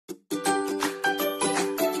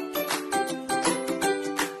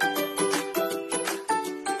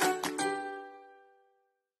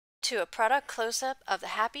to a product close-up of the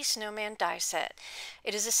Happy Snowman Die Set.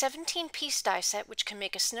 It is a 17-piece die set which can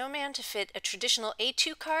make a snowman to fit a traditional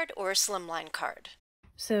A2 card or a Slimline card.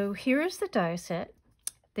 So here is the die set.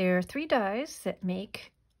 There are 3 dies that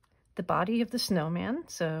make the body of the snowman,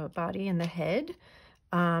 so body and the head,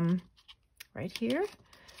 right here.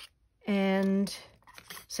 And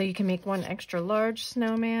so you can make one extra large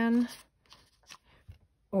snowman,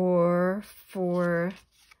 or for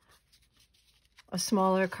a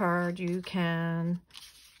smaller card you can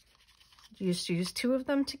use 2 of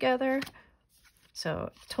them together.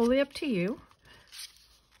 So totally up to you.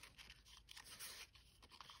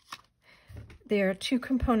 There are 2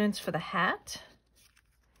 components for the hat.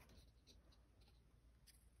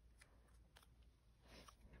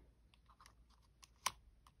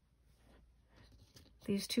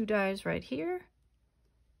 These 2 dies right here.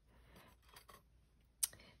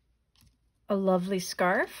 A lovely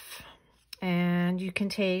scarf, and you can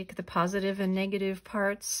take the positive and negative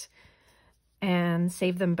parts and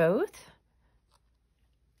save them both.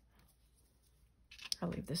 I'll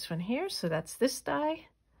leave this one here, so that's this die.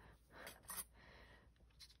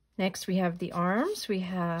 Next we have the arms.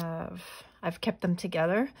 I've kept them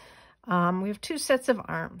together. We have 2 sets of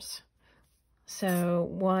arms. So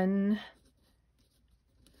one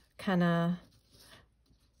kind of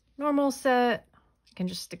normal set, you can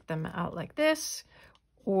just stick them out like this,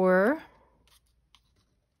 or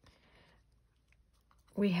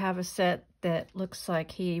we have a set that looks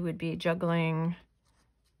like he would be juggling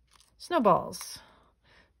snowballs.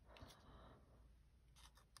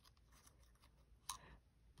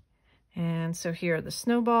 And so here are the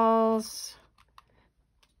snowballs.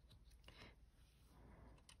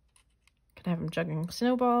 Can have him juggling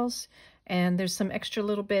snowballs. And there's some extra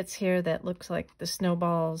little bits here that looks like the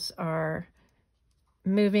snowballs are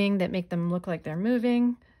moving, that make them look like they're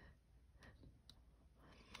moving.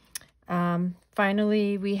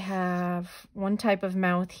 Finally, we have one type of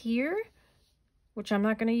mouth here, which I'm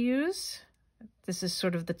not going to use. This is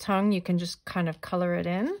sort of the tongue. You can just kind of color it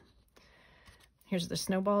in. Here's the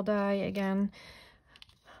snowball die again.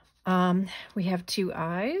 We have 2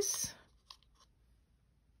 eyes.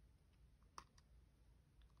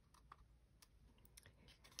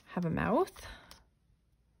 Have a mouth.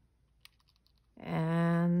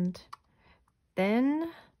 And then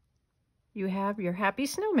you have your happy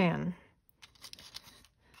snowman.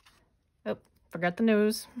 Oh, forgot the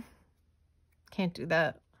nose. Can't do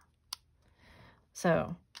that.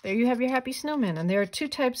 So there you have your happy snowman. And there are 2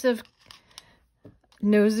 types of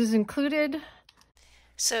noses included.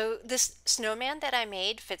 So this snowman that I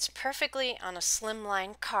made fits perfectly on a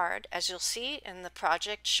Slimline card, as you'll see in the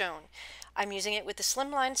project shown. I'm using it with the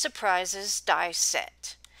Slimline Surprises die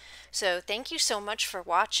set. So thank you so much for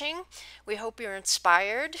watching. We hope you're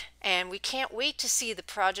inspired, and we can't wait to see the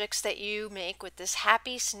projects that you make with this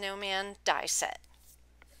Happy Snowman die set.